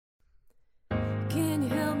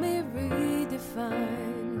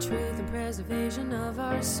as a vision of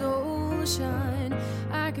our soul shine.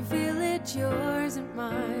 I can feel it, yours and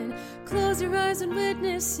mine. Close your eyes and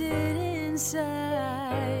witness it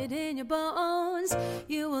inside. In your bones,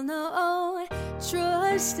 you will know.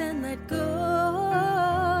 Trust and let go,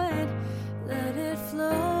 and let it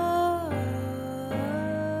flow.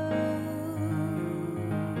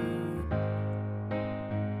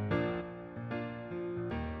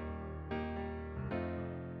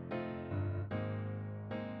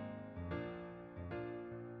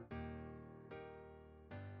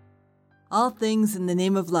 All Things in the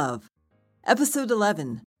Name of Love. Episode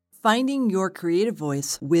 11, Finding Your Creative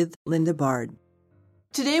Voice with Linda Bard.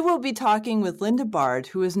 Today we'll be talking with Linda Bard,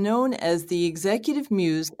 who is known as the executive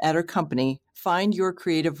muse at her company, Find Your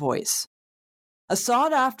Creative Voice. A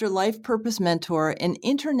sought-after life purpose mentor and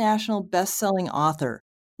international best-selling author,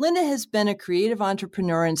 Linda has been a creative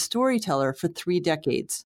entrepreneur and storyteller for 3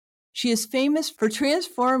 decades. She is famous for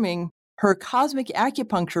transforming her cosmic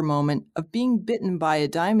acupuncture moment of being bitten by a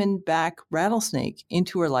diamondback rattlesnake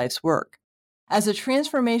into her life's work. As a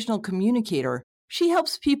transformational communicator, she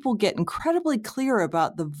helps people get incredibly clear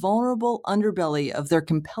about the vulnerable underbelly of their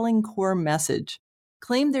compelling core message,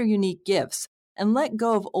 claim their unique gifts, and let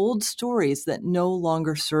go of old stories that no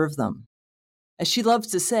longer serve them. As she loves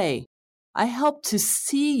to say, I help to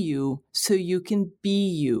see you so you can be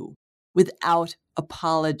you without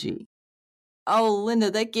apology. Oh,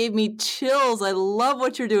 Linda, that gave me chills. I love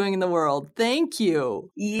what you're doing in the world. Thank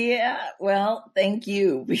you. Yeah, well, thank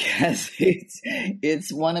you, because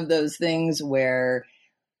it's one of those things where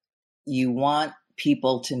you want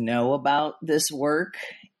people to know about this work.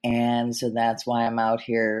 And so that's why I'm out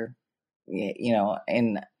here,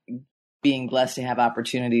 and being blessed to have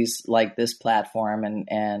opportunities like this platform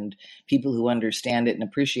and people who understand it and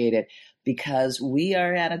appreciate it, because we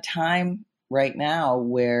are at a time right now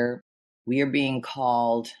where we are being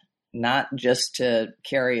called not just to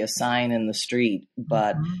carry a sign in the street,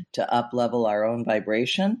 but to up-level our own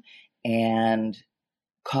vibration and,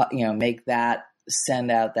 make that,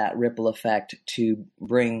 send out that ripple effect to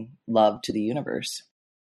bring love to the universe.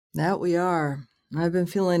 That we are. I've been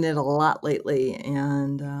feeling it a lot lately.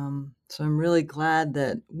 And so I'm really glad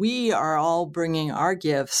that we are all bringing our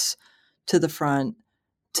gifts to the front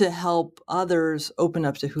to help others open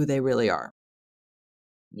up to who they really are.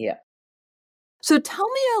 Yeah. So tell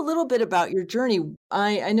me a little bit about your journey.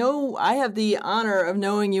 I know I have the honor of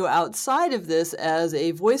knowing you outside of this as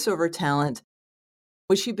a voiceover talent,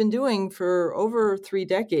 which you've been doing for over 3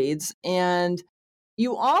 decades. And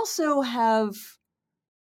you also have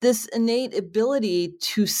this innate ability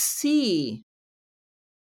to see.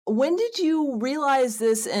 When did you realize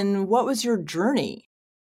this, and what was your journey?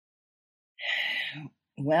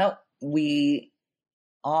 Well, we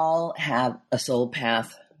all have a soul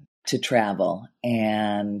path to travel.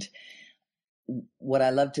 And what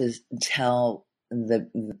I love to tell the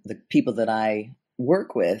people that I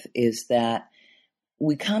work with is that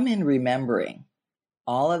we come in remembering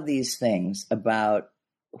all of these things about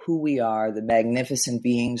who we are, the magnificent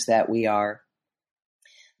beings that we are,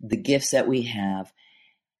 the gifts that we have.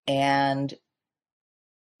 And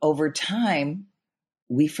over time,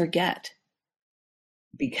 we forget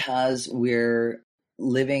because we're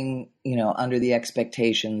living, under the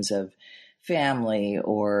expectations of family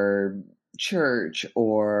or church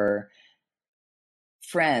or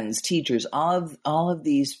friends, teachers, all of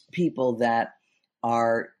these people that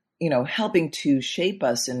are, helping to shape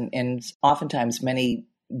us in oftentimes many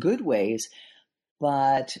good ways.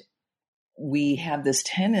 But we have this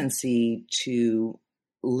tendency to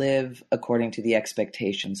live according to the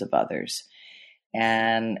expectations of others.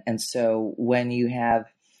 And so when you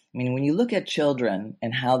look at children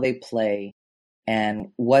and how they play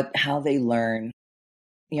and how they learn,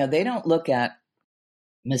 they don't look at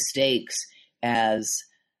mistakes as,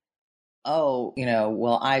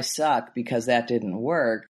 well, I suck because that didn't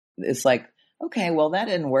work. It's like, okay, well, that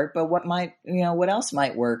didn't work, but what else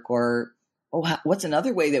might work? Or, what's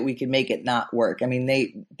another way that we can make it not work? I mean,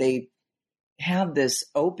 they have this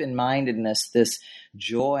open-mindedness, this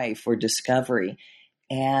joy for discovery.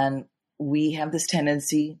 And we have this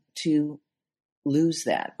tendency to lose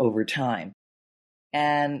that over time.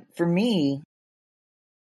 And for me,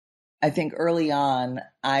 I think early on,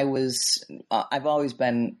 I've always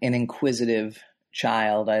been an inquisitive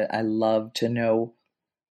child. I love to know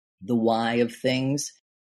the why of things.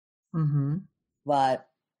 Mm-hmm. But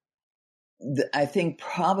I think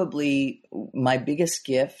probably my biggest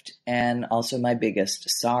gift and also my biggest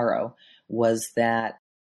sorrow was that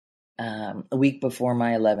a week before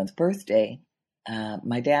my 11th birthday,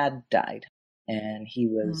 my dad died, and he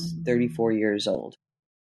was 34 years old.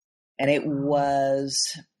 And it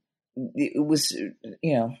was it was,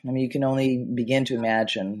 I mean, you can only begin to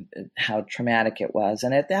imagine how traumatic it was.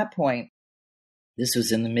 And at that point, this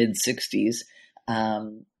was in the mid 60s,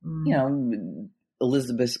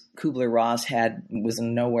 Elizabeth Kubler-Ross was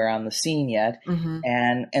nowhere on the scene yet.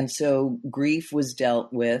 And so grief was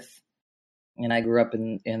dealt with, and I grew up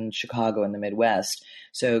in Chicago in the Midwest.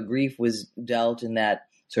 So grief was dealt in that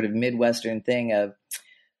sort of Midwestern thing of,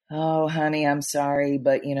 oh, honey, I'm sorry,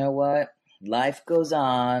 but you know what? Life goes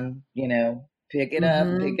on, pick it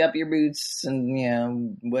up, pick up your boots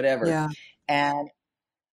and, whatever. Yeah.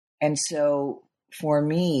 And so for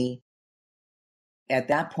me, at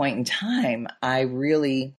that point in time, I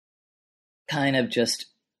really kind of just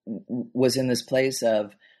was in this place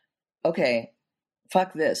of, okay,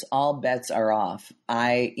 fuck this. All bets are off.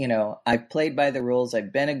 I've played by the rules.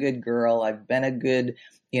 I've been a good girl. I've been a good,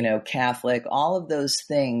 Catholic, all of those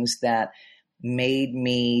things that made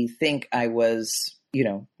me think I was,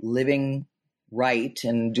 living right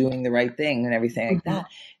and doing the right thing and everything like that.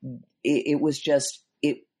 It was just,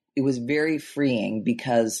 it was very freeing,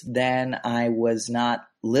 because then I was not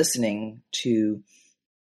listening to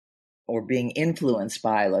or being influenced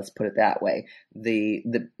by, let's put it that way,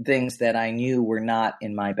 the things that I knew were not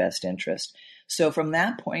in my best interest. So from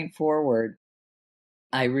that point forward,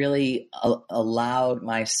 I really allowed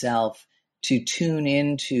myself to tune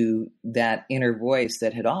into that inner voice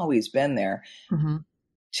that had always been there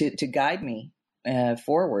to guide me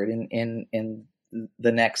forward in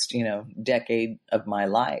the next, decade of my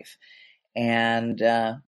life. And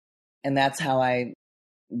that's how I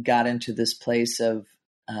got into this place of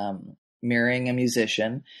marrying a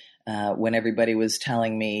musician when everybody was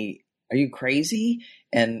telling me, are you crazy?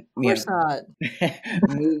 And of course not.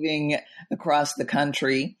 moving across the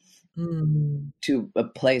country to a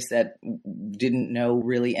place that didn't know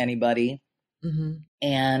really anybody.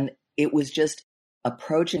 And it was just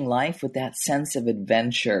approaching life with that sense of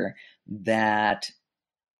adventure that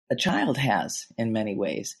a child has in many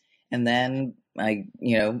ways. And then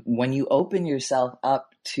when you open yourself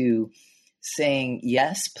up to saying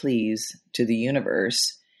yes, please, to the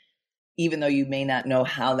universe, even though you may not know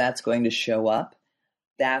how that's going to show up,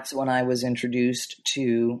 that's when I was introduced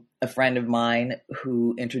to a friend of mine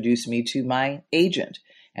who introduced me to my agent.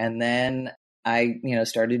 And then I,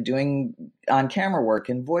 started doing on-camera work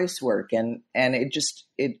and voice work, and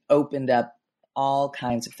it opened up all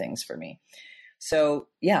kinds of things for me. So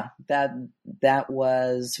yeah, that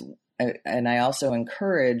was, and I also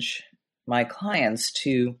encourage my clients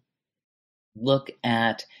to look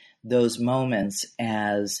at those moments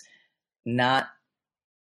as not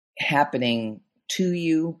happening to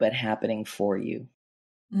you, but happening for you.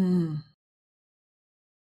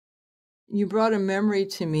 You brought a memory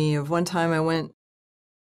to me of one time I went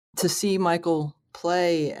to see Michael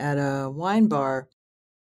play at a wine bar,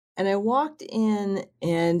 and I walked in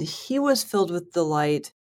and he was filled with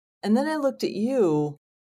delight. And then I looked at you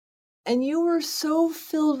and you were so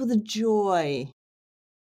filled with joy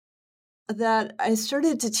that I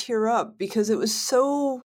started to tear up, because it was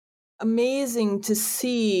so amazing to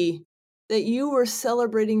see that you were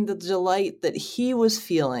celebrating the delight that he was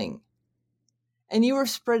feeling, and you were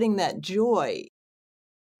spreading that joy.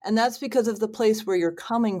 And that's because of the place where you're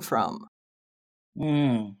coming from.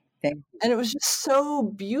 Thank you. And it was just so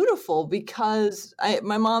beautiful, because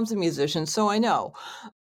my mom's a musician, so I know.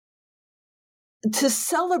 To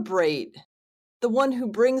celebrate the one who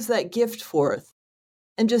brings that gift forth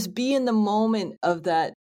and just be in the moment of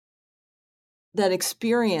that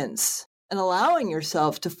experience and allowing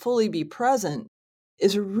yourself to fully be present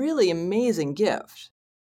is a really amazing gift.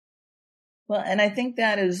 Well, and I think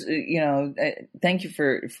that is, thank you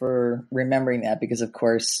for remembering that, because of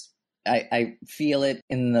course I feel it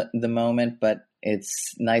in the moment, but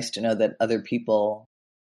it's nice to know that other people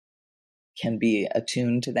can be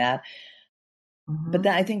attuned to that. But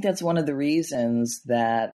I think that's one of the reasons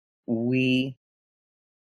that we,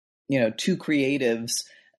 two creatives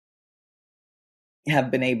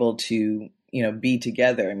have been able to, be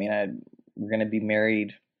together. I mean, we're going to be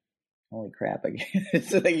married. Holy crap.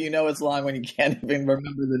 It's like, it's long when you can't even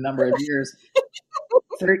remember the number of years.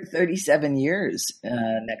 37 years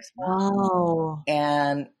next month. Wow.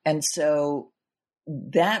 And so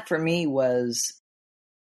that for me was,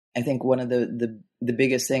 I think, one of the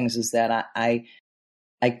biggest things is that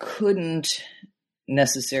I couldn't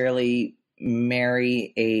necessarily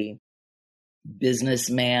marry a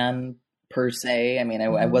businessman per se. I mean,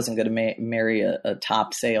 I wasn't going to marry a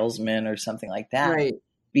top salesman or something like that. Right.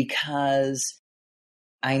 Because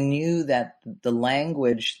I knew that the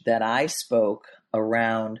language that I spoke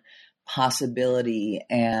around possibility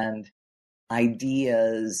and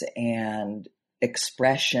ideas and,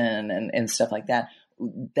 expression and stuff like that,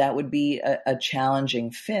 that would be a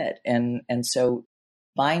challenging fit. And so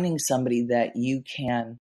finding somebody that you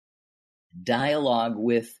can dialogue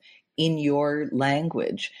with in your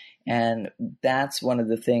language. And that's one of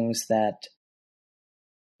the things that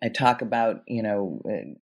I talk about,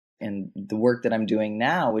 in the work that I'm doing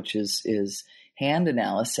now, which is hand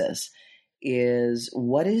analysis, is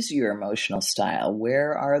what is your emotional style?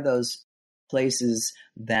 Where are those places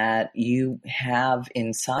that you have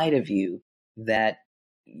inside of you that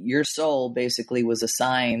your soul basically was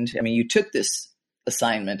assigned? I mean, you took this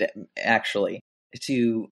assignment actually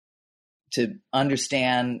to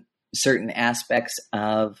understand certain aspects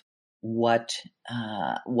of what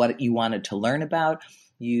you wanted to learn about.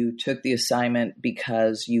 You took the assignment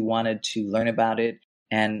because you wanted to learn about it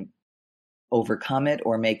and overcome it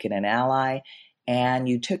or make it an ally. And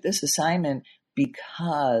you took this assignment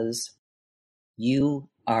because you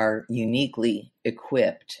are uniquely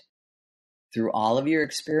equipped through all of your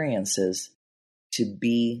experiences to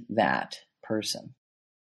be that person.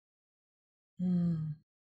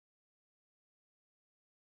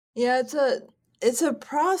 Yeah, it's a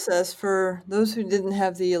process for those who didn't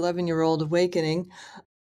have the 11-year-old awakening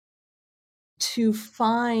to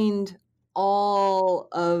find all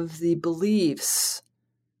of the beliefs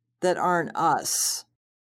that aren't us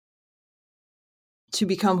to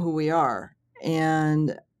become who we are.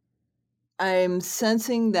 And I'm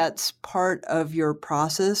sensing that's part of your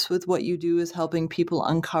process with what you do, is helping people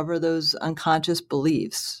uncover those unconscious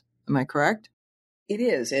beliefs. Am I correct? It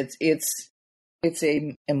is. It's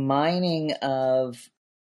a mining of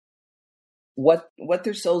what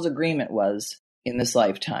their soul's agreement was in this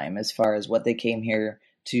lifetime, as far as what they came here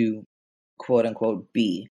to quote unquote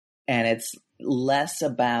be. And it's less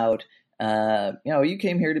about, you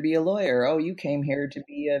came here to be a lawyer. Oh, you came here to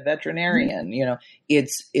be a veterinarian.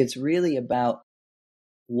 It's really about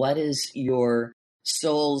what is your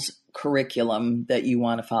soul's curriculum that you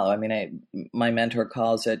want to follow. I mean, my mentor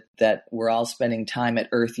calls it that we're all spending time at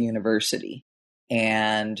Earth University,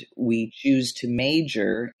 and we choose to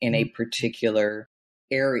major in a particular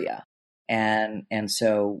area. And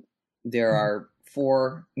so there are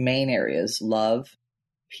 4 main areas: love,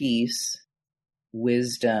 peace,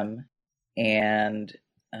 wisdom, and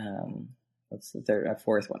what's the third,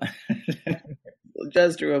 fourth one?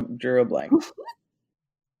 Just drew a blank.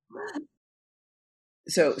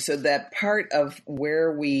 So that part of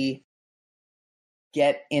where we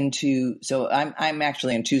get into, so I'm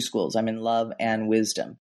actually in 2 schools. I'm in love and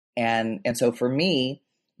wisdom. And so for me,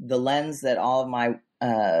 the lens that all of my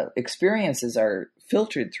experiences are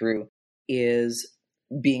filtered through is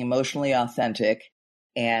being emotionally authentic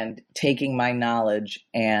and taking my knowledge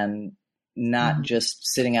and not just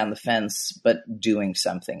sitting on the fence, but doing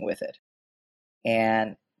something with it.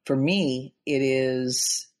 And for me,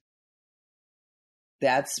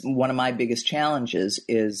 that's one of my biggest challenges,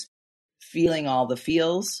 is feeling all the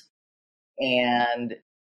feels and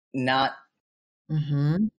not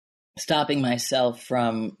stopping myself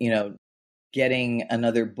from, getting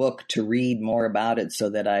another book to read more about it so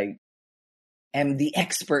that I am the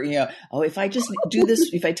expert, if I just do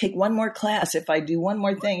this, if I take one more class, if I do one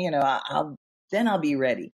more thing, then I'll be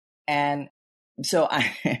ready. And so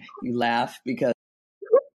you laugh because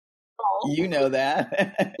you know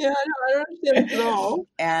that. Yeah, I don't understand it at all.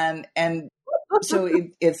 And so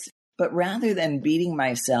but rather than beating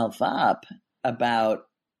myself up about,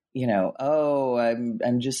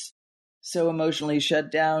 I'm just so emotionally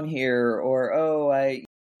shut down here, or,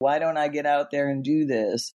 why don't I get out there and do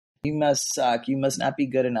this? You must suck. You must not be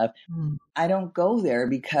good enough. I don't go there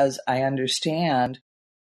because I understand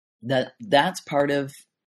that that's part of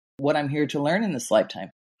what I'm here to learn in this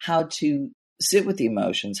lifetime: how to sit with the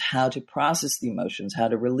emotions, how to process the emotions, how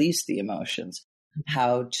to release the emotions,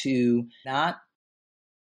 how to not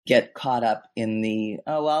get caught up in the,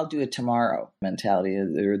 I'll do it tomorrow mentality,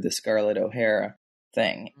 or the Scarlett O'Hara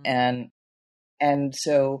thing. And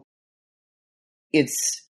so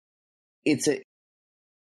it's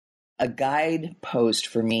a guidepost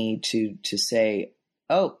for me to say,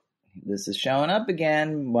 oh, this is showing up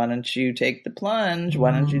again. Why don't you take the plunge?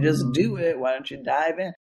 Why don't you just do it? Why don't you dive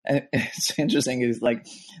in? And it's interesting. It's like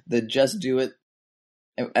the just do it.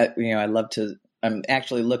 I'm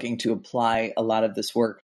actually looking to apply a lot of this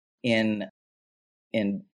work in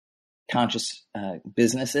conscious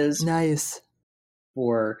businesses. Nice.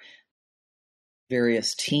 For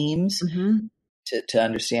various teams to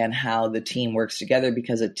understand how the team works together,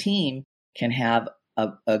 because a team can have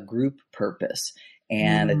a group purpose,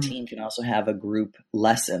 and a team can also have a group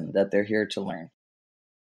lesson that they're here to learn.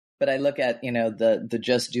 But I look at, the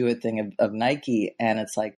just do it thing of Nike, and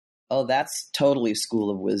it's like, Oh, that's totally School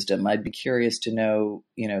of Wisdom. I'd be curious to know,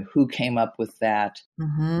 who came up with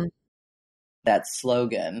Mm-hmm. that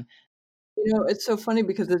slogan. It's so funny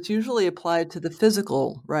because it's usually applied to the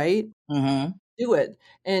physical, right? Mm-hmm. Do it.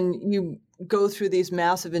 And you go through these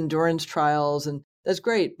massive endurance trials, and that's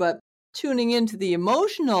great. But tuning into the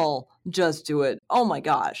emotional, just do it. Oh my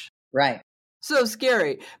gosh. Right. So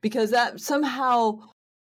scary, because that somehow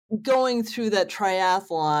going through that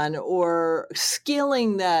triathlon or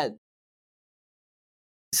scaling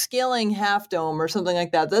Half Dome or something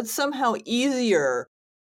like that, that's somehow easier,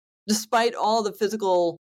 despite all the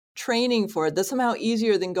physical training for it. That's somehow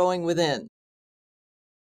easier than going within.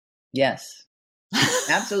 Yes.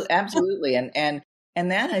 Absolutely. And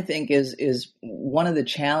that, I think, is one of the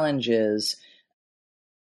challenges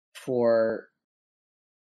for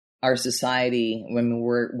our society when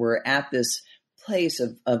we're at this place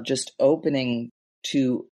of just opening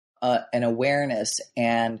to an awareness,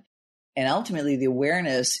 and ultimately the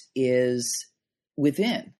awareness is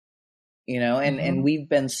within, and we've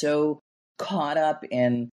been so caught up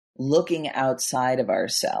in looking outside of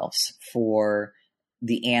ourselves for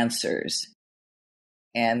the answers.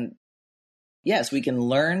 And yes, we can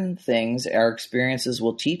learn things, our experiences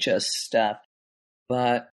will teach us stuff,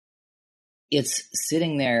 but it's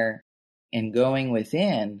sitting there and going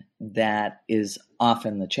within that is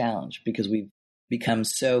often the challenge, because we've become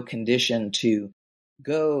so conditioned to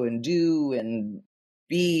go and do and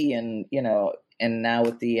be, and and now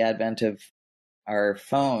with the advent of our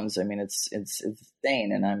phones, I mean, it's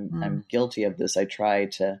insane, and I'm guilty of this. I try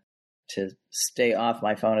to stay off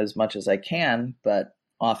my phone as much as I can, but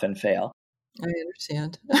often fail. I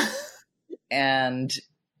understand. And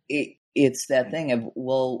it's that thing of,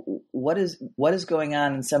 well, what is going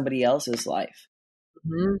on in somebody else's life?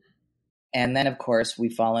 Mm-hmm. And then, of course, we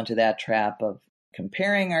fall into that trap of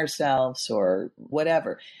comparing ourselves or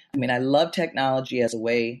whatever. I mean, I love technology as a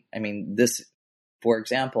way. I mean, this, for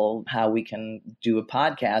example, how we can do a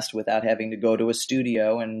podcast without having to go to a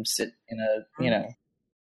studio and sit in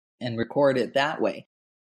and record it that way.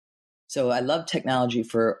 So I love technology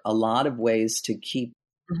for a lot of ways to keep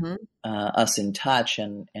us in touch,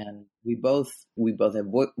 and we both have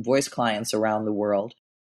voice clients around the world,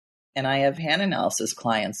 and I have hand analysis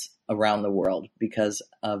clients around the world because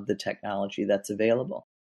of the technology that's available.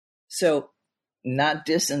 So, not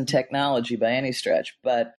dissing technology by any stretch,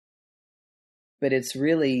 but it's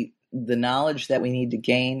really the knowledge that we need to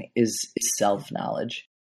gain is self-knowledge,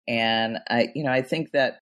 and I think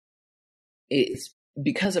that it's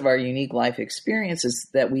because of our unique life experiences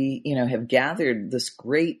that we, have gathered this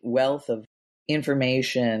great wealth of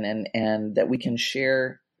information, and that we can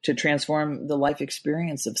share to transform the life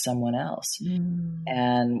experience of someone else.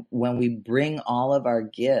 And when we bring all of our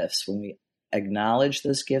gifts, when we acknowledge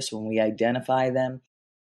those gifts, when we identify them,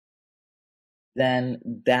 then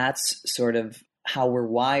that's sort of how we're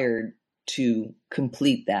wired to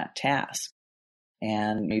complete that task.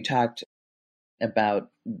 And you talked about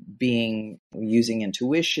using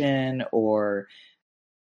intuition, or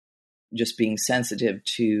just being sensitive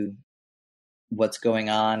to what's going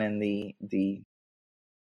on in the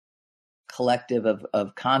collective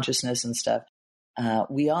of consciousness and stuff.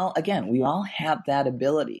 We all have that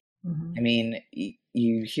ability. I mean,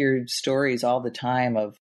 you hear stories all the time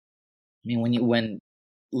of, when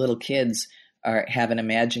little kids have an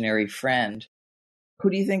imaginary friend, who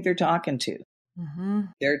do you think they're talking to?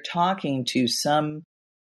 They're talking to some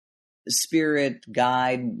spirit,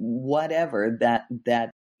 guide, whatever,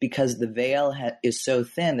 that because the veil is so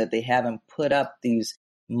thin that they haven't put up these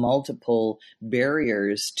multiple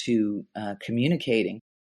barriers to communicating.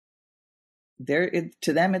 To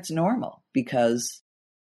them, it's normal, because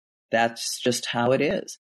that's just how it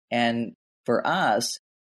is. And for us,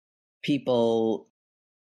 people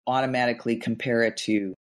automatically compare it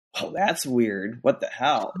to, oh, that's weird. What the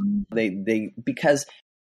hell? They because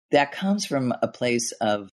that comes from a place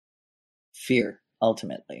of fear,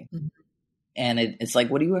 ultimately. And it's like,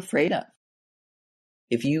 what are you afraid of?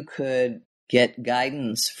 If you could get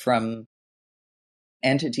guidance from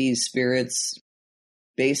entities, spirits,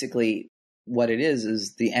 basically what it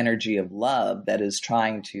is the energy of love that is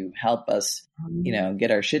trying to help us,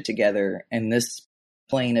 get our shit together in this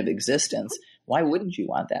plane of existence. Why wouldn't you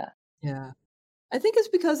want that? Yeah. I think it's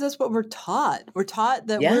because that's what we're taught. We're taught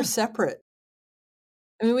that we're separate.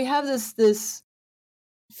 I mean, we have this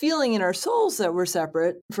feeling in our souls that we're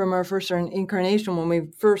separate from our first incarnation when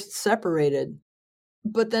we first separated.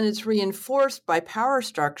 But then it's reinforced by power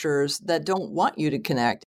structures that don't want you to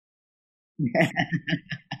connect.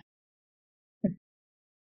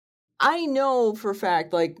 I know for a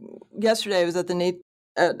fact, like yesterday I was at the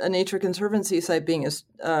at a nature conservancy site being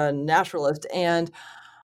a naturalist, and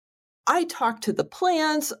I talked to the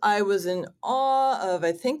plants. I was in awe of,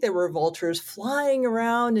 I think there were vultures flying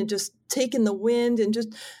around and just taking the wind and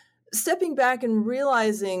just stepping back and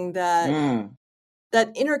realizing that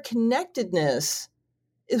that interconnectedness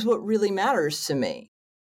is what really matters to me.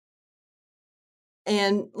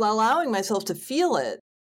 And allowing myself to feel it.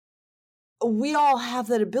 We all have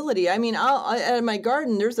that ability. I mean, at my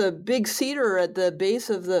garden, there's a big cedar at the base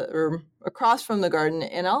of or across from the garden,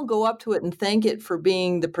 and I'll go up to it and thank it for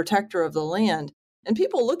being the protector of the land. And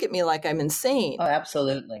people look at me like I'm insane. Oh,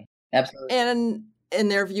 absolutely. Absolutely. And in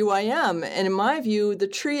their view, I am. And in my view, the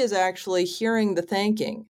tree is actually hearing the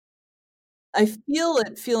thanking. I feel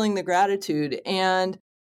it, feeling the gratitude. And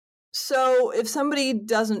so if somebody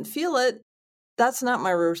doesn't feel it, that's not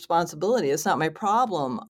my responsibility. It's not my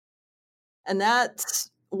problem. And that's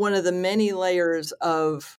one of the many layers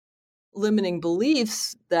of limiting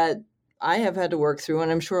beliefs that I have had to work through,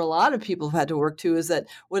 and I'm sure a lot of people have had to work through, is that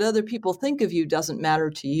what other people think of you doesn't matter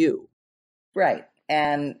to you. Right.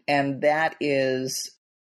 And that is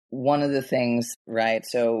one of the things, right?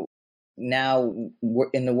 So now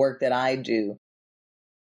in the work that I do,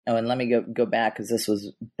 and let me go back because this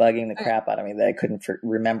was bugging the crap out of me that I couldn't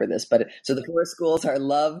remember this. But so the 4 schools are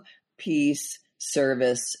love, peace,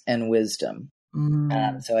 service, and wisdom.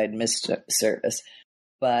 So I'd missed service.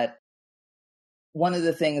 But one of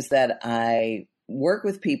the things that I work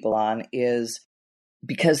with people on is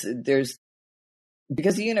because the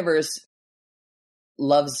universe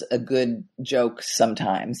loves a good joke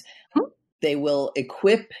sometimes. They will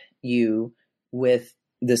equip you with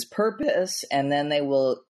this purpose, and then they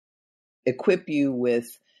will equip you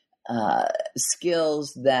with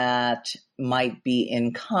skills that might be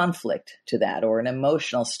in conflict to that, or an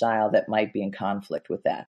emotional style that might be in conflict with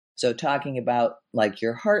that. So talking about like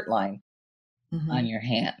your heart line on your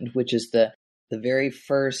hand, which is the very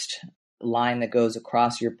first line that goes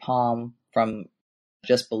across your palm from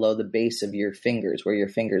just below the base of your fingers, where your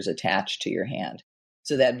fingers attach to your hand.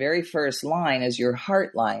 So that very first line is your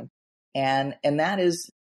heart line. And that is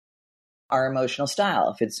our emotional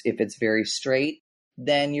style. If it's very straight,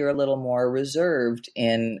 then you're a little more reserved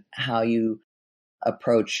in how you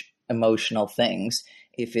approach emotional things.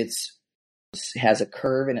 If it's has a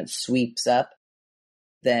curve and it sweeps up,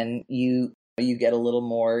 then you get a little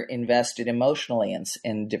more invested emotionally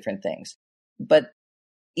in different things. But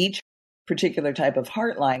each particular type of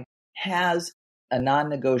heart line has a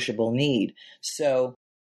non-negotiable need. So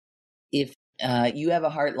if you have a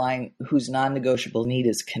heart line whose non-negotiable need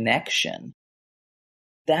is connection,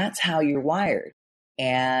 that's how you're wired.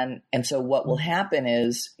 And so what will happen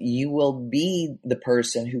is you will be the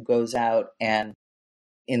person who goes out and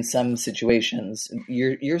in some situations,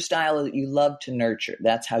 your style, you love to nurture.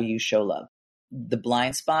 That's how you show love. The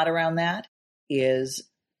blind spot around that is,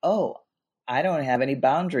 I don't have any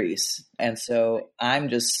boundaries. And so I'm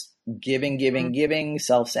just giving,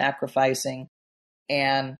 self-sacrificing.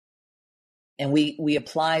 And we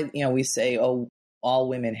apply, we say, all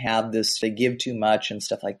women have this, they give too much and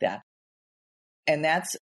stuff like that. And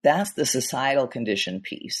that's the societal condition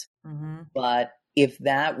piece. But if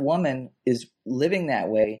that woman is living that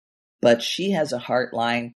way, but she has a heart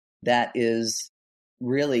line that is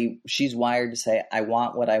really, she's wired to say, I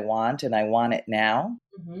want what I want and I want it now.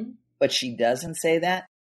 But she doesn't say that.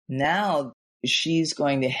 Now she's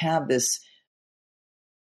going to have this,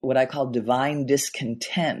 what I call divine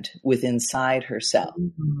discontent within inside herself,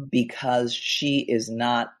 because she is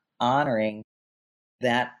not honoring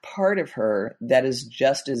that part of her that is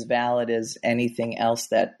just as valid as anything else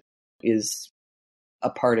that is a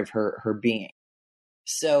part of her being.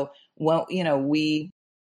 So, well,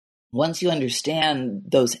 once you understand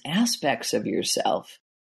those aspects of yourself,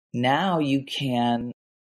 now you can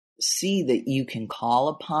see that you can call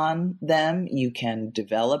upon them, you can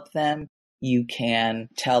develop them, you can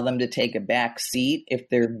tell them to take a back seat if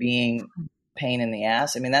they're being pain in the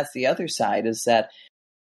ass. I mean, that's the other side, is that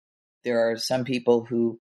there are some people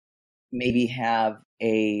who maybe have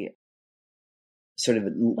a sort of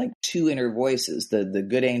like 2 inner voices, the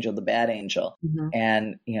good angel, the bad angel.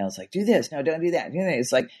 And, it's like, do this. No, don't do that.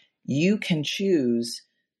 It's like, you can choose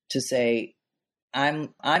to say,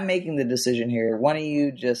 I'm making the decision here. Why don't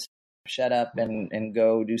you just shut up and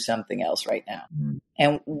go do something else right now?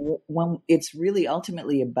 And when it's really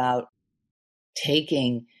ultimately about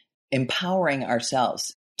empowering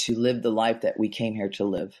ourselves to live the life that we came here to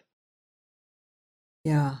live.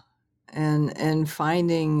 Yeah. And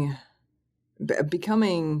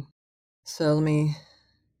becoming, so let me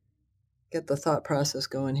get the thought process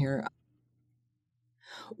going here.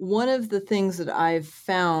 One of the things that I've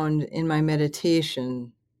found in my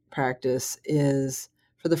meditation practice is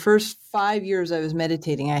for the first 5 years I was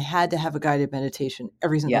meditating, I had to have a guided meditation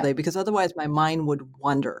every single Yeah. day because otherwise my mind would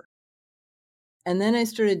wander. And then I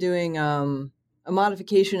started doing a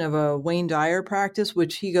modification of a Wayne Dyer practice,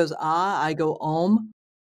 which he goes, I go om.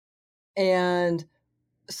 And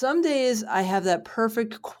some days I have that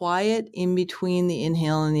perfect quiet in between the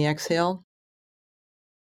inhale and the exhale.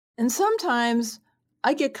 And sometimes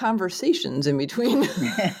I get conversations in between.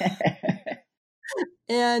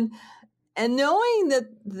 and knowing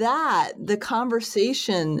that the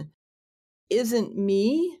conversation isn't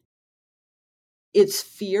me, it's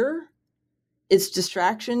fear, it's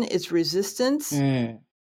distraction, it's resistance.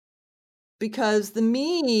 Because the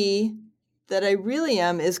me that I really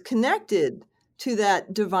am is connected to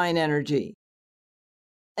that divine energy.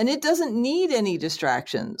 And it doesn't need any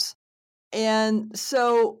distractions. And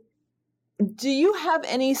so, do you have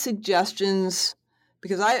any suggestions?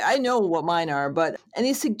 Because I know what mine are, but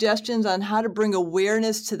any suggestions on how to bring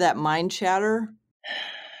awareness to that mind chatter?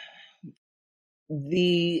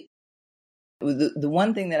 The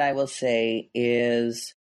one thing that I will say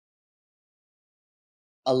is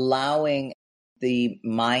allowing the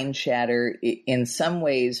mind chatter. In some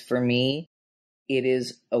ways, for me, it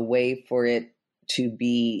is a way for it to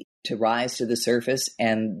rise to the surface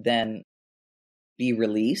and then be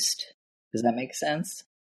released. Does that make sense?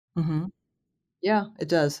 Mm-hmm. Yeah, it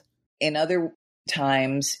does. In other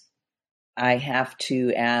times, I have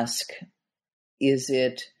to ask, is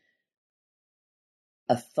it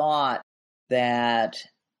a thought that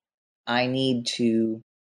I need to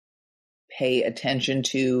pay attention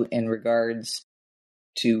to in regards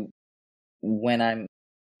to when I'm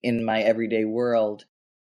in my everyday world,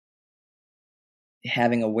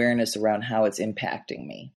 having awareness around how it's impacting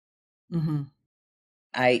me? Mm-hmm.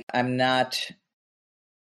 I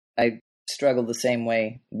struggle the same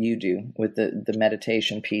way you do with the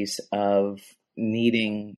meditation piece of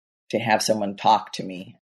needing to have someone talk to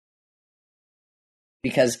me.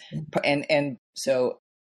 Because, and so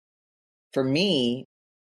for me,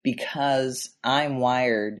 because I'm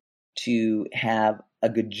wired to have a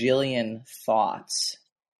gajillion thoughts,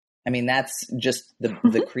 I mean, that's just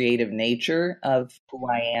the creative nature of who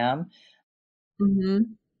I am.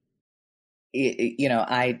 Mm-hmm.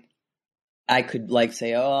 I could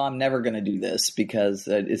say, oh, I'm never going to do this because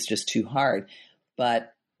it's just too hard.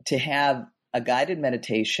 But to have a guided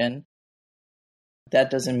meditation, that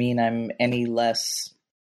doesn't mean I'm any less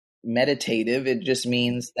meditative. It just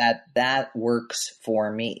means that works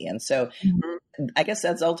for me. And so I guess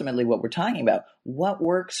that's ultimately what we're talking about. What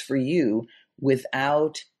works for you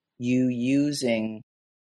without you using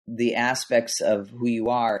the aspects of who you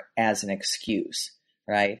are as an excuse,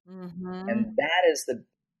 right? Mm-hmm. And that is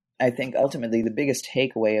I think ultimately the biggest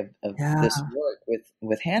takeaway of this work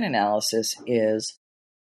with hand analysis is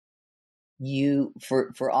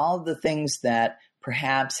for all the things that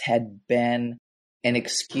perhaps had been an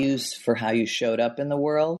excuse for how you showed up in the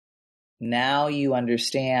world, now you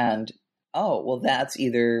understand, oh, well, that's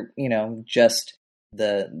either, just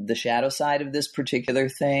the shadow side of this particular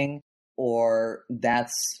thing, or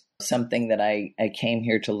that's something that I came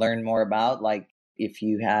here to learn more about. Like if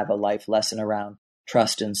you have a life lesson around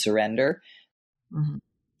trust and surrender,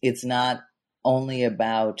 it's not only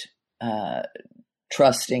about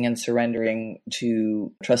trusting and surrendering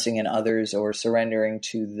to trusting in others or surrendering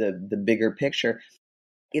to the bigger picture.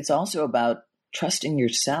 It's also about trusting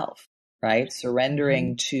yourself, right?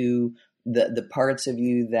 Surrendering to the parts of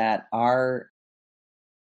you that are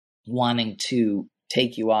wanting to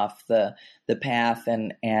take you off the path.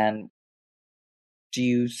 And do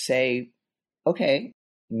you say, okay,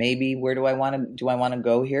 maybe where do I want to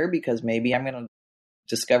go here? Because maybe I'm going to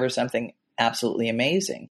discover something absolutely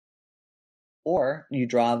amazing. Or you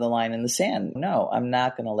draw the line in the sand. No, I'm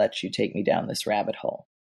not going to let you take me down this rabbit hole.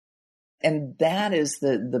 And that is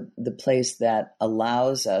the place that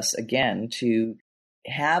allows us, again, to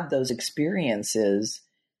have those experiences,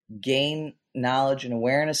 gain knowledge and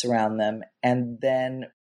awareness around them, and then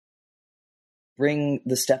bring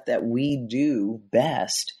the stuff that we do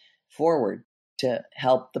best forward to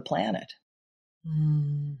help the planet.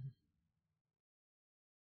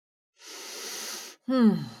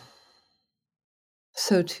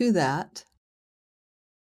 So to that,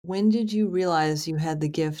 when did you realize you had the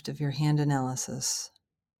gift of your hand analysis?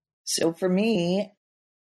 So for me,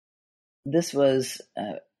 this was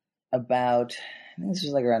about, I think this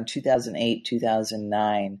was around 2008,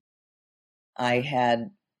 2009. I had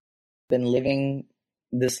been living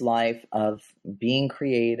this life of being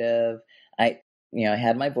creative. I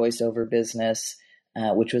had my voiceover business.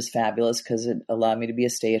 which was fabulous because it allowed me to be a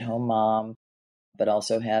stay-at-home mom, but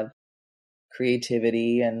also have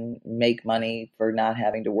creativity and make money for not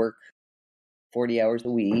having to work 40 hours a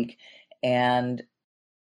week. And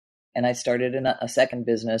I started a second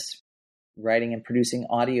business, writing and producing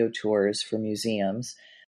audio tours for museums.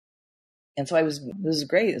 And so this is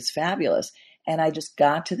great. It's fabulous. And I just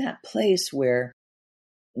got to that place where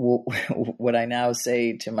what I now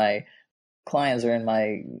say to my clients or in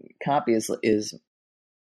my copy is,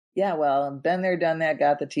 yeah, well, been there, done that,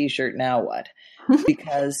 got the t-shirt, now what?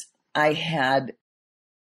 Because I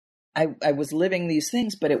was living these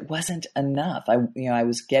things, but it wasn't enough. I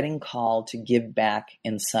was getting called to give back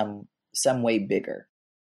in some way bigger.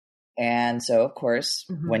 And so, of course,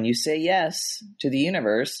 when you say yes to the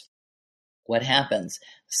universe, what happens?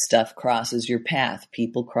 Stuff crosses your path.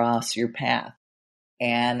 People cross your path.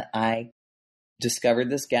 And I discovered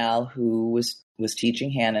this gal who was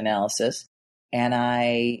teaching hand analysis. And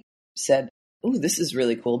I said, "Ooh, this is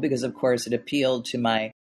really cool," because of course it appealed to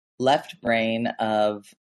my left brain of,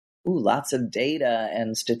 lots of data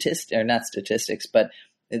and not statistics, but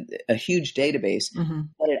a huge database.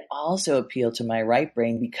 But it also appealed to my right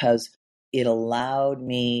brain because it allowed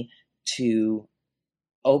me to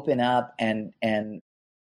open up and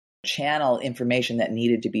channel information that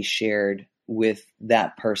needed to be shared with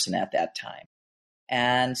that person at that time.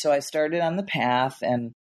 And so I started on the path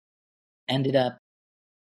and ended up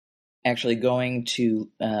actually going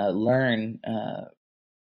to learn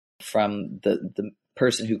from the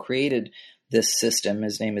person who created this system.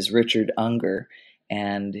 His name is Richard Unger,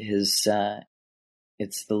 and it's the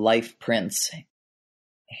Life Prince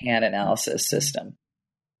hand analysis system.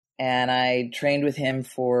 And I trained with him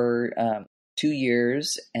for 2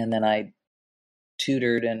 years, and then I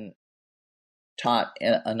tutored and taught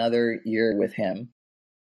another year with him.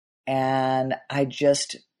 And I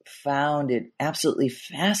just found it absolutely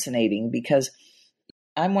fascinating because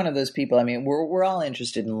I'm one of those people. I mean, we're all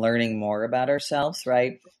interested in learning more about ourselves,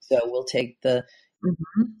 right? So we'll take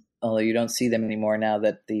although you don't see them anymore now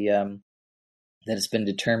that that it's been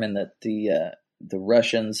determined that the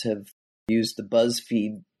Russians have used the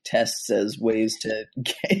BuzzFeed tests as ways to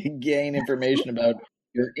gain information about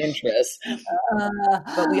your interests.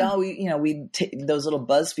 But we take those little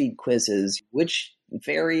BuzzFeed quizzes. Which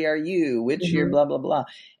fairy are you? Which year? Blah blah blah.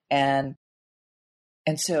 And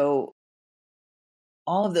so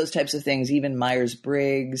all of those types of things, even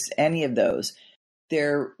Myers-Briggs, any of those,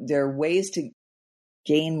 they're ways to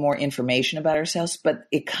gain more information about ourselves, but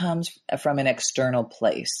it comes from an external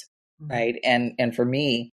place, right? And for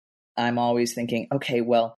me, I'm always thinking, okay,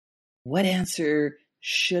 well, what answer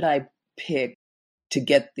should I pick to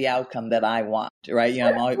get the outcome that I want, right?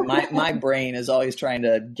 My brain is always trying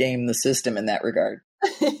to game the system in that regard.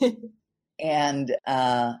 And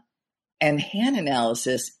hand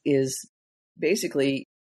analysis is basically,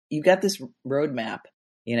 you got this roadmap.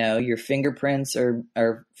 Your fingerprints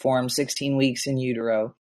are formed 16 weeks in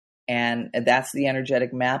utero, and that's the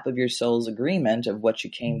energetic map of your soul's agreement of what you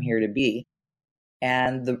came here to be.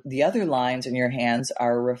 And the other lines in your hands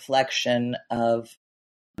are a reflection of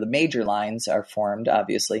the major lines are formed,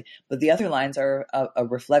 obviously, but the other lines are a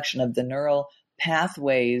reflection of the neural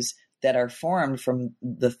pathways that are formed from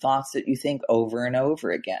the thoughts that you think over and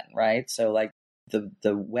over again, right? So like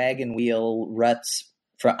the wagon wheel ruts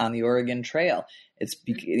on the Oregon Trail, it's,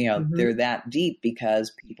 they're that deep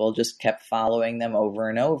because people just kept following them over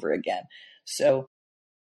and over again. So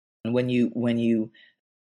when you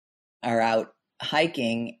are out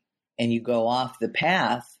hiking and you go off the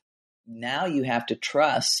path, now you have to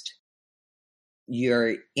trust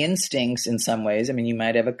your instincts in some ways. I mean, you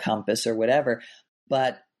might have a compass or whatever,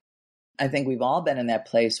 but I think we've all been in that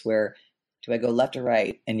place where, do I go left or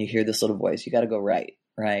right? And you hear this little voice, you got to go right.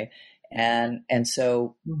 And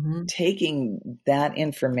so taking that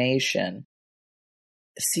information,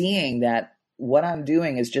 seeing that what I'm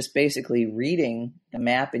doing is just basically reading the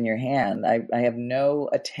map in your hand. I have no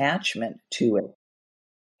attachment to it.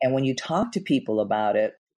 And when you talk to people about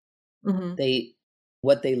it,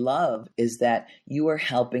 what they love is that you are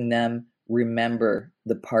helping them remember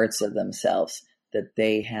the parts of themselves that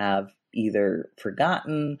they have either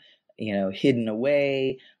forgotten, hidden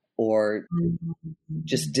away, or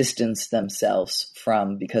just distanced themselves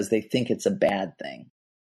from because they think it's a bad thing.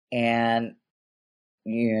 And,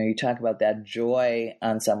 you talk about that joy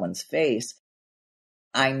on someone's face.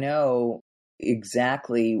 I know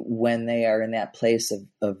exactly when they are in that place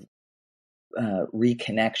of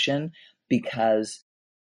reconnection, because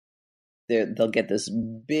they'll get this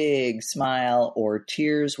big smile, or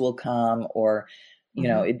tears will come, or,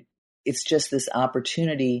 it's just this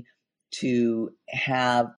opportunity to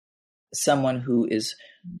have someone who is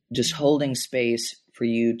just holding space for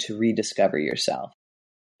you to rediscover yourself.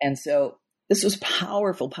 And so this was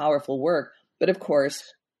powerful, powerful work. But of course,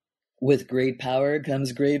 with great power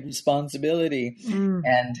comes great responsibility.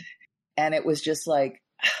 And it was just like,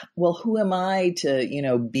 well, who am I to,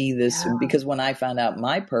 be this? Yeah. Because when I found out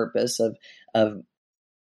my purpose of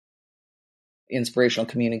inspirational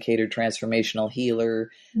communicator, transformational healer,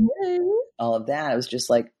 all of that, I was just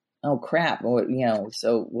like, oh crap,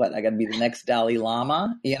 so what? I got to be the next Dalai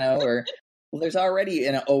Lama, or well, there's already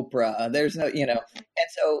an Oprah. There's no, and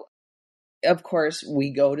so of course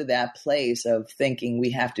we go to that place of thinking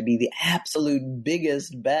we have to be the absolute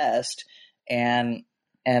biggest, best, and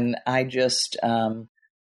I just, and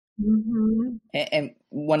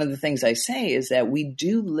one of the things I say is that we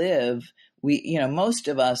do live, most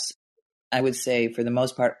of us, I would say for the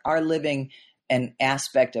most part, are living an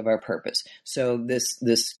aspect of our purpose. So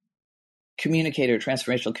this communicator,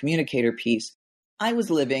 transformational communicator piece, I was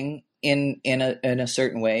living in a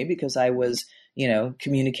certain way because I was,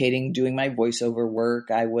 communicating, doing my voiceover work.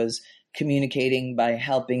 I was communicating by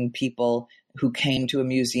helping people who came to a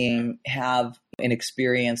museum have an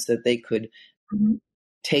experience that they could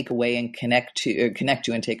take away and connect to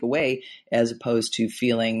and take away, as opposed to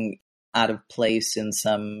feeling out of place in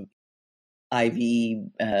some ivory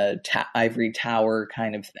tower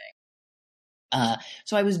kind of thing.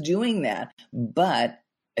 So I was doing that, but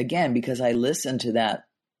again, because I listened to that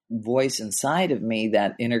voice inside of me,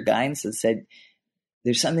 that inner guidance that said,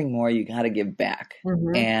 there's something more you got to give back.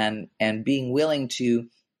 And being willing to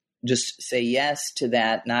just say yes to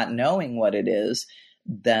that, not knowing what it is,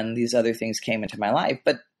 then these other things came into my life.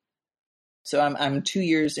 But so I'm 2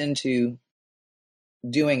 years into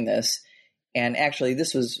doing this. And actually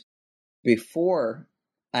this was before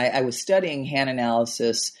I was studying hand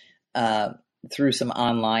analysis through some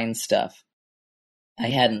online stuff. I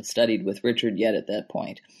hadn't studied with Richard yet at that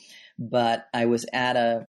point, but I was at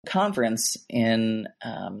a conference in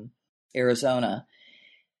Arizona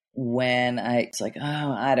when it's like,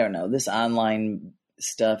 oh, I don't know, this online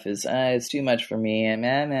stuff is it's too much for me, and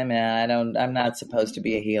I'm not supposed to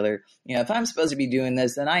be a healer. If I'm supposed to be doing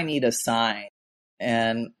this, then I need a sign.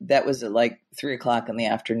 And that was at like 3:00 in the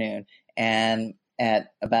afternoon. And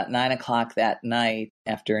at about 9:00 that night,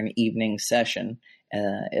 after an evening session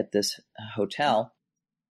at this hotel,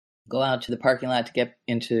 go out to the parking lot to get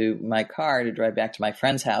into my car to drive back to my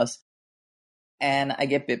friend's house. And I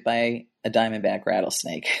get bit by a diamondback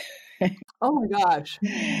rattlesnake. Oh my gosh.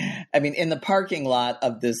 I mean, in the parking lot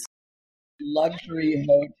of this luxury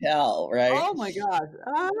hotel, right? Oh my gosh.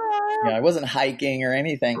 I wasn't hiking or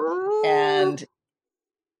anything. And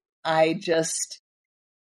I just,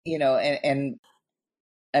 and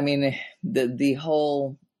I mean, the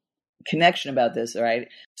whole connection about this, right?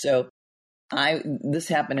 So this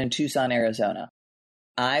happened in Tucson, Arizona.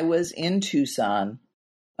 I was in Tucson.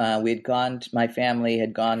 My family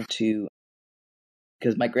had gone to,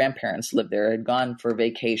 because my grandparents lived there, had gone for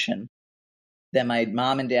vacation. Then my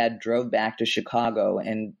mom and dad drove back to Chicago,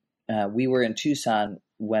 and we were in Tucson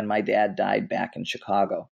when my dad died back in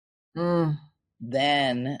Chicago.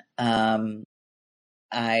 Then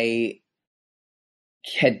I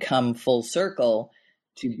had come full circle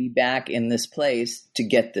to be back in this place to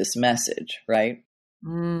get this message, right?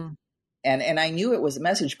 And I knew it was a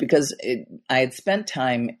message because I had spent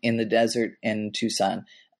time in the desert in Tucson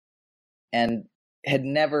and had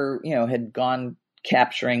never, had gone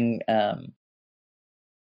capturing,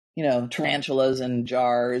 tarantulas and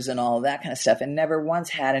jars and all that kind of stuff, and never once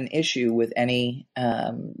had an issue with any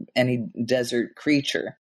desert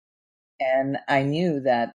creature. And I knew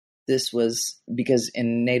that this was because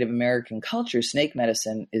in Native American culture, snake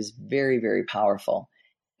medicine is very, very powerful.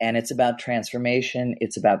 And it's about transformation.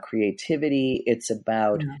 It's about creativity. It's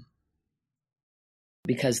about,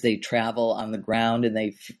 because they travel on the ground and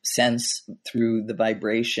they sense through the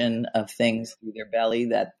vibration of things through their belly,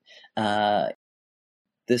 that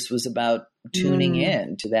this was about tuning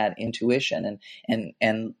in to that intuition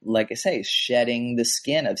and like I say, shedding the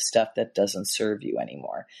skin of stuff that doesn't serve you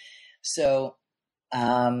anymore. So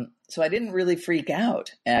I didn't really freak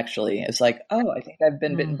out, actually. It's like, oh, I think I've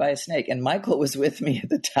been bitten by a snake. And Michael was with me at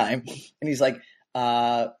the time. And he's like,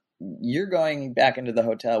 you're going back into the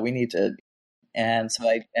hotel. We need to. And so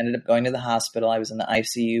I ended up going to the hospital. I was in the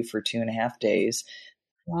ICU for 2.5 days.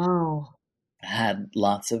 Wow. I had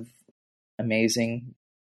lots of amazing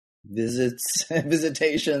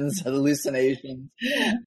visitations, hallucinations.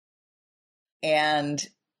 And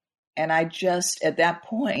I just, at that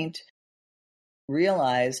point,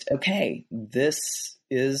 realized, okay, this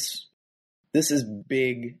is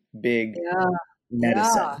big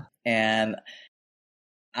medicine. And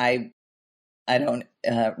I I don't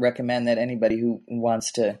recommend that anybody who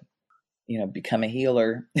wants to, become a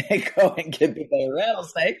healer go and give people a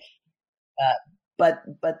rattlesnake.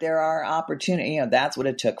 But there are opportunities. That's what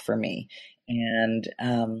it took for me, and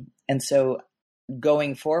so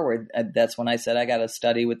going forward, that's when I said I got to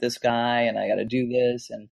study with this guy and I got to do this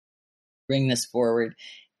and bring this forward.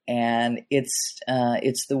 And it's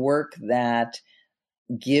the work that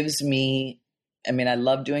gives me. I mean, I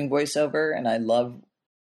love doing voiceover and I love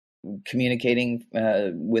communicating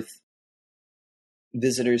with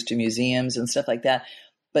visitors to museums and stuff like that.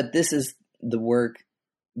 But this is the work,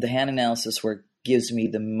 the hand analysis work gives me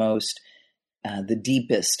the most, the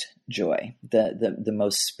deepest joy, the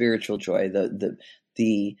most spiritual joy,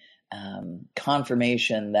 the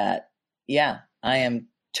confirmation that, yeah, I am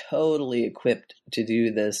totally equipped to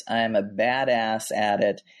do this. I am a badass at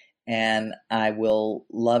it, and I will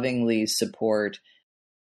lovingly support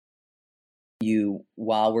you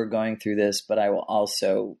while we're going through this, but I will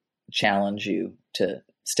also challenge you to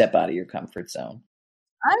step out of your comfort zone.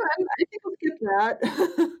 I think I'll skip that.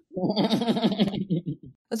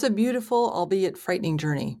 That's a beautiful, albeit frightening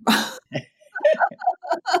journey.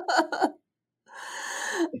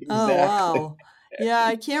 Exactly. Oh, wow. Yeah,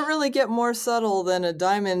 I can't really get more subtle than a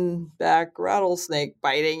diamondback rattlesnake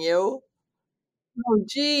biting you. Oh,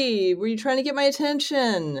 gee, were you trying to get my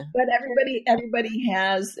attention? But everybody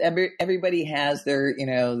has their,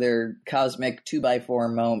 their cosmic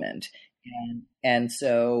 2x4 moment. And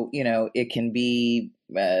so, it can be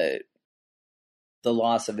the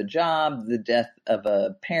loss of a job, the death of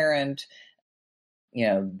a parent,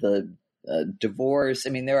 the divorce. I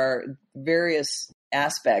mean, there are various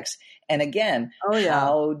aspects. And again,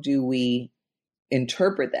 how do we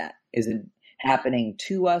interpret that? Is it happening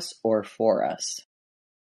to us or for us?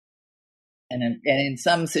 And in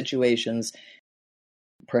some situations,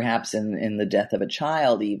 perhaps in the death of a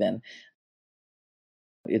child even,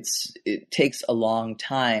 it takes a long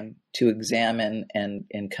time to examine and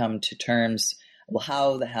come to terms. Well,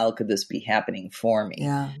 how the hell could this be happening for me?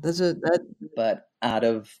 Yeah, But out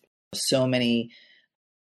of so many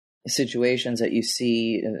situations that you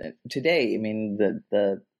see today, I mean,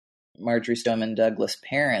 the Marjory Stoneman Douglas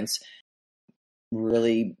parents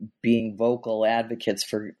really being vocal advocates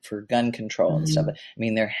for gun control and stuff. I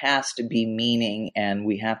mean, there has to be meaning, and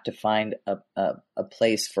we have to find a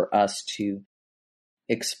place for us to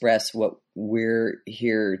express what we're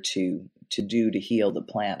here to do to heal the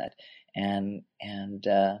planet.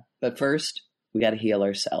 But first we got to heal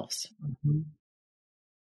ourselves.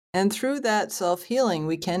 And through that self-healing,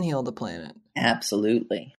 we can heal the planet.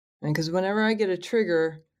 Absolutely. Because whenever I get a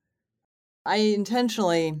trigger, I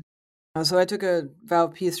intentionally, so I took a vow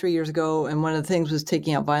of peace 3 years ago, and one of the things was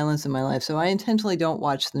taking out violence in my life. So I intentionally don't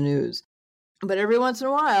watch the news. But every once in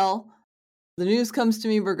a while, the news comes to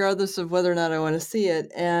me regardless of whether or not I want to see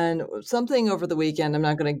it. And something over the weekend, I'm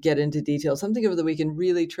not going to get into details, something over the weekend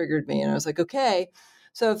really triggered me. And I was like, okay,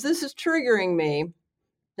 so if this is triggering me,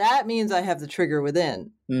 that means I have the trigger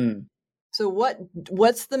within. So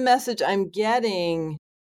what's the message I'm getting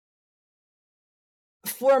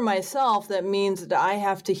for myself that means that I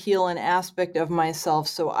have to heal an aspect of myself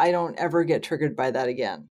so I don't ever get triggered by that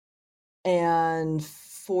again? And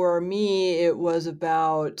for me, it was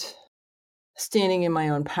about standing in my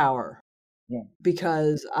own power. Yeah.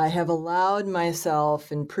 Because I have allowed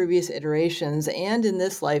myself in previous iterations and in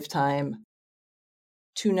this lifetime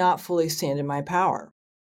to not fully stand in my power.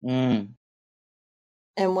 And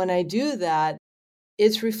when I do that,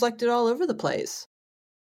 it's reflected all over the place.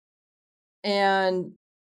 And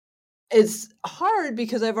it's hard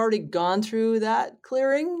because I've already gone through that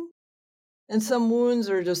clearing. And some wounds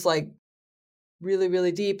are just like really,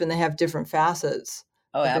 really deep, and they have different facets.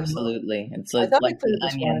 Oh, absolutely. It's like the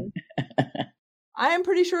onion. I am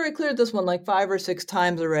pretty sure I cleared this one like 5 or 6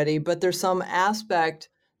 times already, but there's some aspect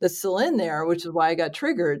that's still in there, which is why I got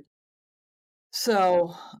triggered.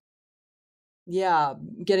 So, yeah,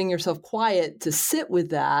 getting yourself quiet to sit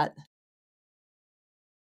with that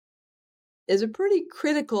is a pretty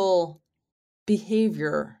critical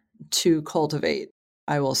behavior to cultivate,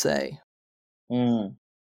 I will say.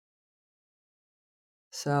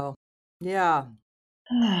 So, yeah.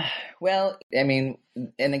 Well, I mean,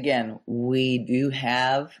 and again, we do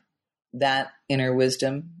have that inner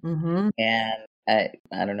wisdom. And I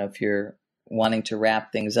don't know if you're wanting to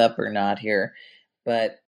wrap things up or not here,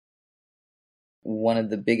 but one of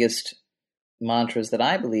the biggest mantras that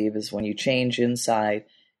I believe is when you change inside,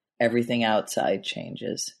 everything outside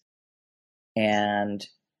changes. And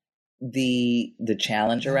the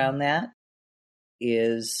challenge around that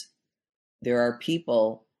is there are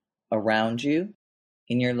people around you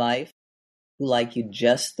in your life who like you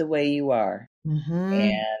just the way you are. Mm-hmm.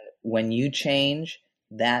 And when you change,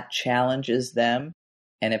 that challenges them.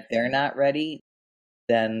 And if they're not ready,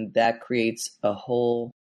 then that creates a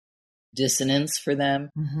whole dissonance for them.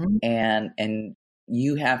 Mm-hmm. And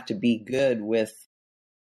you have to be good with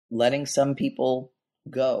letting some people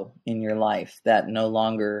go in your life that no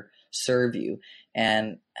longer serve you.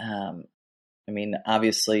 And I mean,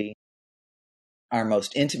 obviously, our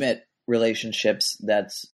most intimate relationships,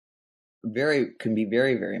 that's can be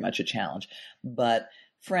very, very much a challenge. But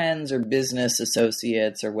friends or business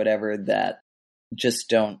associates or whatever that just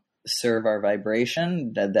don't serve our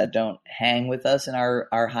vibration, that don't hang with us in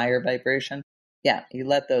our higher vibration, yeah, you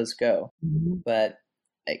let those go. Mm-hmm. But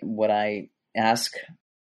what I ask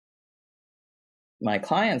my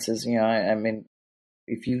clients is, I mean,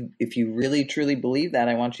 if you really truly believe that,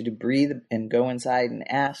 I want you to breathe and go inside and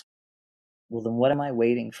ask, well, then what am I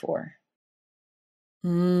waiting for?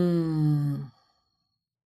 Mm.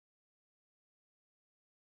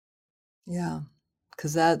 Yeah,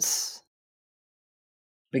 because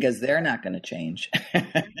Because they're not going to change.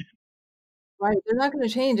 right. They're not going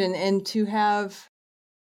to change, and to have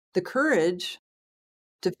the courage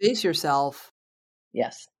to face yourself,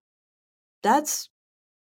 Yes. that's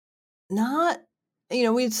not,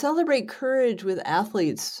 we celebrate courage with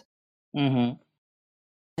athletes, Mm-hmm.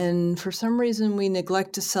 and for some reason we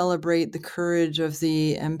neglect to celebrate the courage of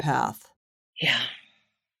the empath. Yeah.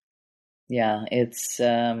 Yeah. It's,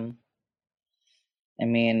 I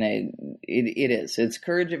mean, it is. It's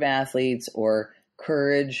courage of athletes, or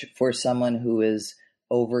courage for someone who has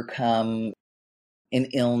overcome an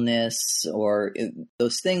illness, or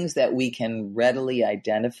those things that we can readily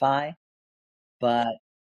identify. But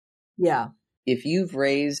Yeah. if you've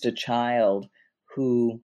raised a child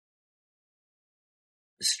who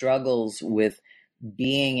struggles with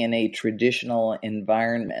being in a traditional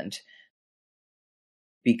environment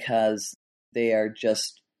because they are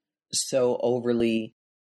just so overly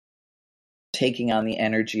taking on the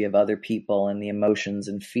energy of other people and the emotions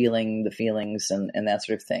and feeling the feelings and that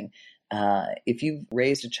sort of thing. If you've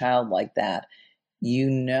raised a child like that, you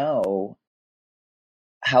know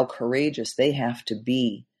how courageous they have to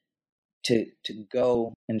be to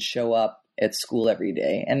go and show up at school every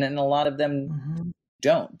day. And then a lot of them Mm-hmm.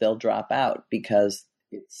 don't. They'll drop out because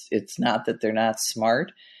it's not that they're not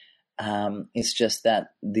smart. It's just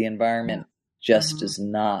that the environment just Mm-hmm. does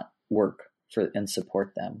not work for and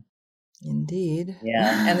support them. Indeed.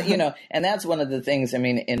 Yeah. And, and that's one of the things, I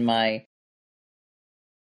mean, in my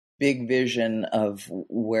big vision of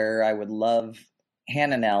where I would love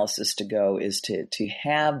hand analysis to go is to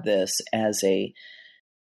have this as a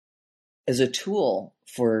tool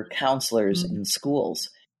for counselors in schools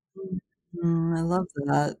I love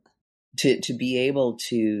that. to be able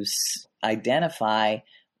to identify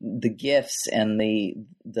the gifts and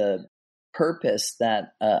the purpose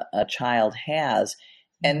that a child has,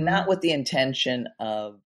 and not with the intention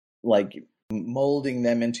of like molding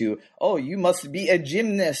them into, oh, you must be a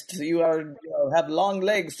gymnast, you have long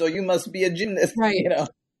legs, so you must be a gymnast. Right.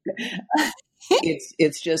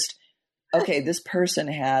 It's just, okay, this person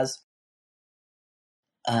has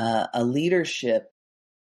a leadership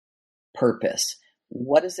purpose.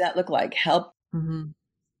 What does that look like? Help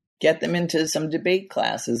get them into some debate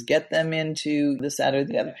classes, get them into this, that, or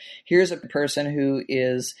the other. Here's a person who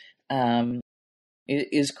is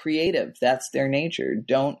creative. That's their nature.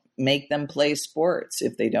 Don't make them play sports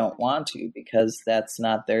if they don't want to, because that's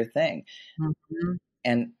not their thing.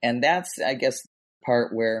 Mm-hmm. And that's, I guess,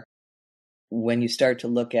 part where when you start to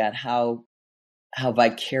look at how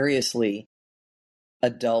vicariously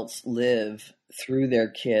adults live through their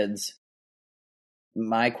kids,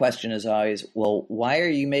 my question is always, well, why are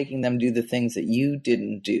you making them do the things that you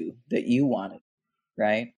didn't do, that you wanted,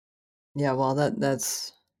 right? Yeah, well,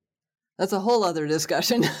 that's a whole other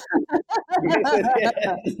discussion.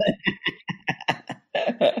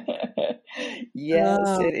 Yes,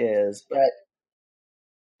 it is. But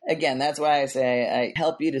again, that's why I say I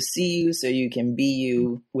help you to see you so you can be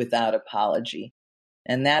you without apology.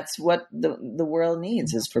 And that's what the world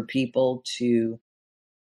needs, is for people to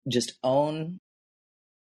just own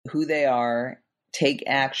who they are, take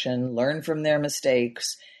action, learn from their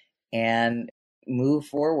mistakes, and move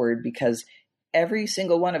forward. Because every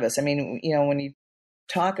single one of us, I mean, when you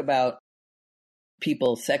talk about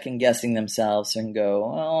people second guessing themselves and go,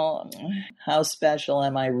 oh, how special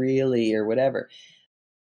am I really, or whatever.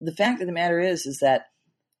 The fact of the matter is that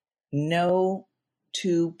no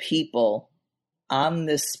two people on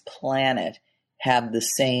this planet have the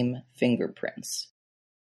same fingerprints.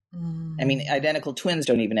 I mean, identical twins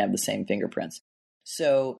don't even have the same fingerprints.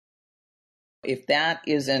 So if that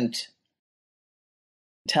isn't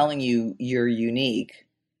telling you you're unique,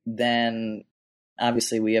 then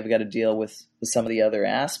obviously we have got to deal with some of the other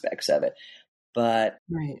aspects of it. But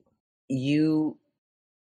Right. you're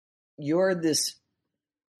this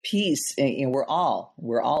piece, and we're all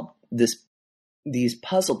these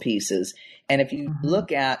puzzle pieces. And if you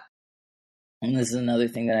look at, and this is another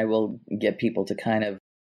thing that I will get people to kind of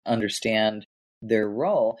understand their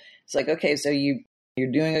role. It's like, okay, so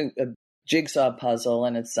you're doing a jigsaw puzzle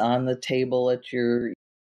and it's on the table at your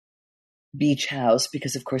beach house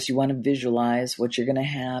because of course you want to visualize what you're going to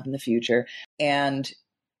have in the future. And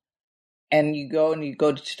you go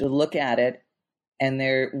to look at it, and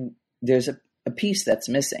there's a piece that's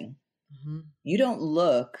missing. You don't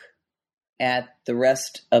look at the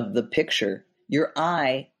rest of the picture. Your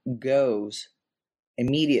eye goes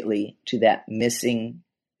immediately to that missing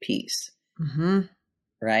piece.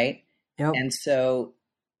 Right? Yep. And so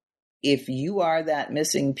if you are that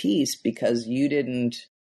missing piece because you didn't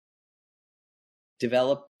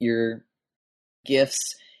develop your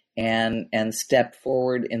gifts and step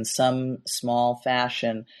forward in some small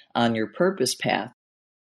fashion on your purpose path,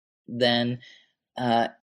 then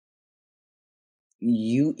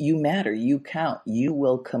you matter, you count, you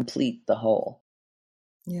will complete the whole.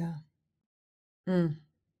 Yeah.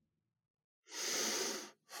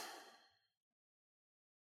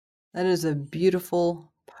 That is a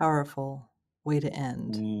beautiful, powerful way to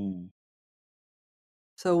end.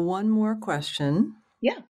 So one more question.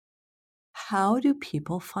 Yeah. How do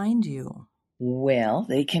people find you? Well,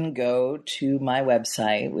 they can go to my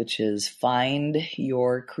website, which is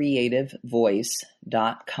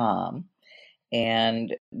findyourcreativevoice.com.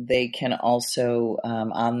 And they can also,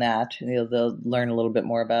 on that, they'll learn a little bit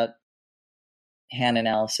more about hand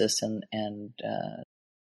analysis and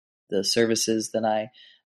the services that I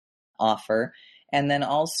offer. And then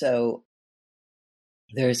also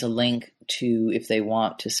there's a link to, if they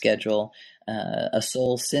want to schedule a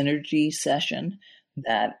soul synergy session,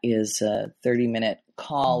 that is a 30-minute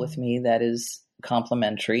call with me that is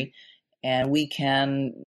complimentary. And we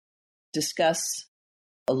can discuss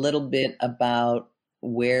a little bit about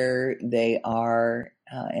where they are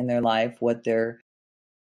in their life, what they're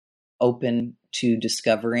open to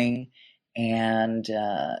discovering, and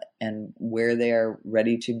where they are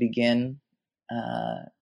ready to begin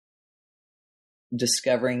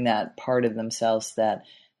discovering that part of themselves that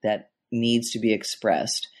needs to be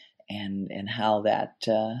expressed, and how that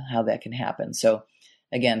can happen. So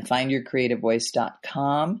again,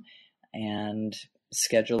 findyourcreativevoice.com and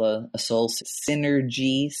schedule a soul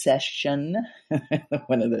synergy session.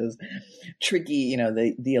 One of those tricky,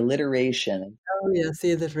 the alliteration. Oh yes,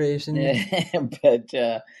 the alliteration. but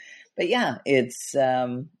yeah, it's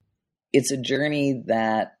a journey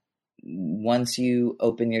that once you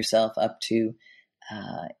open yourself up to,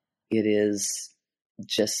 it is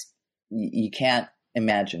just, you can't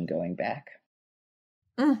imagine going back.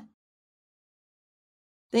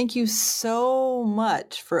 Thank you so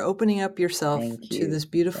much for opening up yourself to this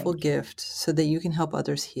beautiful gift so that you can help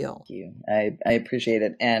others heal. Thank you. I appreciate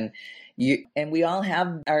it. And we all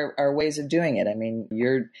have our ways of doing it. I mean,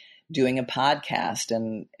 you're doing a podcast,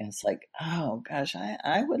 and it's like, oh gosh,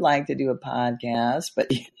 I would like to do a podcast, but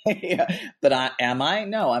am I?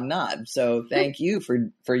 No, I'm not. So thank you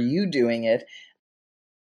for you doing it.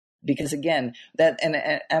 Because again,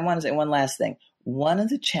 and I want to say one last thing. One of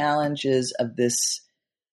the challenges of this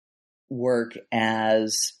work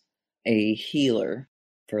as a healer,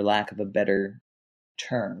 for lack of a better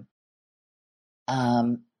term,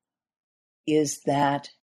 is that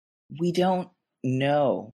we don't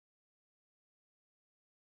know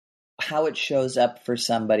how it shows up for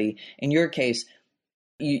somebody. In your case,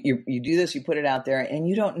 you do this, you put it out there, and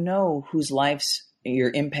you don't know whose lives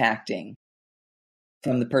you're impacting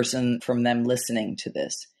from them listening to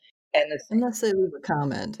this. And unless they leave a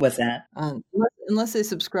comment. What's that? Unless they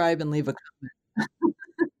subscribe and leave a comment.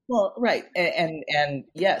 Well, right. And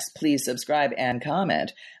yes, please subscribe and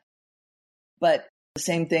comment. But the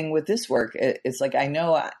same thing with this work. It's like, I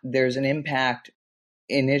know there's an impact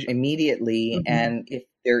immediately. And if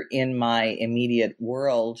they're in my immediate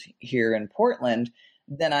world here in Portland,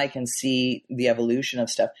 then I can see the evolution of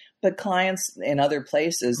stuff. But clients in other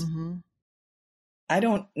places, I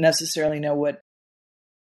don't necessarily know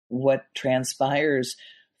what transpires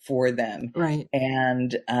for them. Right.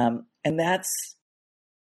 And that's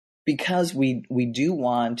because we do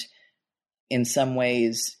want, in some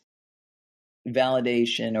ways,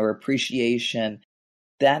 validation or appreciation.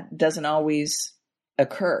 That doesn't always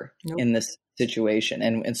occur in this situation.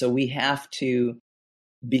 And so we have to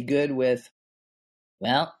be good with,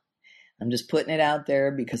 well, I'm just putting it out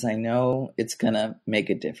there because I know it's going to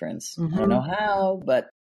make a difference. Mm-hmm. I don't know how, but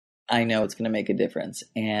I know it's going to make a difference.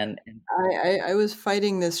 And I was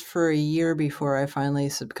fighting this for a year before I finally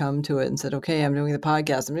succumbed to it and said, okay, I'm doing the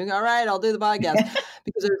podcast. I'm doing all right. I'll do the podcast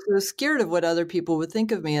because I was so scared of what other people would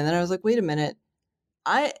think of me. And then I was like, wait a minute.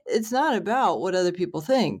 It's not about what other people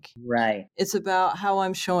think. Right. It's about how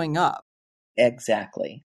I'm showing up.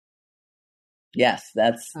 Exactly. Yes,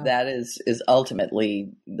 that is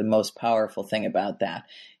ultimately the most powerful thing about that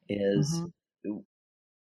is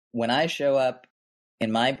when I show up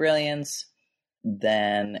in my brilliance,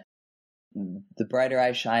 then the brighter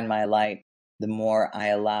I shine my light, the more I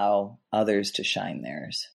allow others to shine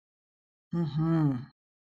theirs. Mm-hmm.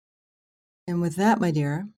 And with that, my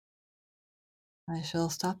dear, I shall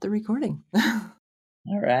stop the recording.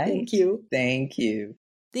 All right. Thank you. Thank you.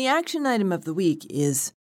 The action item of the week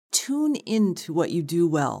is tune into what you do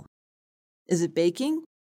well. Is it baking?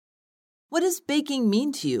 What does baking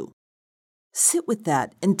mean to you? Sit with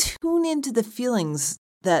that and tune into the feelings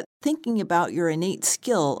that thinking about your innate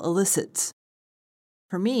skill elicits.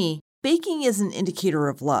 For me, baking is an indicator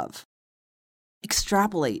of love.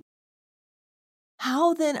 Extrapolate.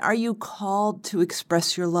 How then are you called to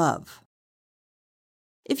express your love?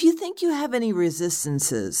 If you think you have any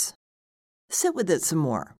resistances, sit with it some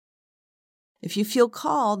more. If you feel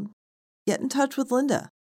called, get in touch with Linda.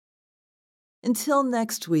 Until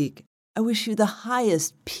next week, I wish you the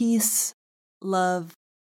highest peace, love,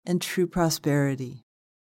 and true prosperity.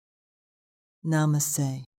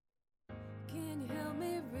 Namaste. Can you help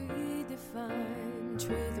me redefine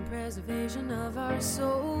truth and preservation of our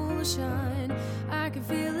soul shine? I can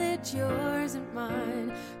feel it, yours and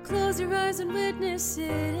mine. Close your eyes and witness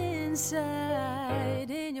it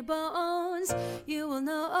inside. In your bones, you will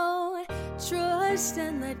know. Trust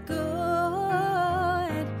and let go.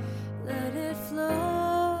 And let it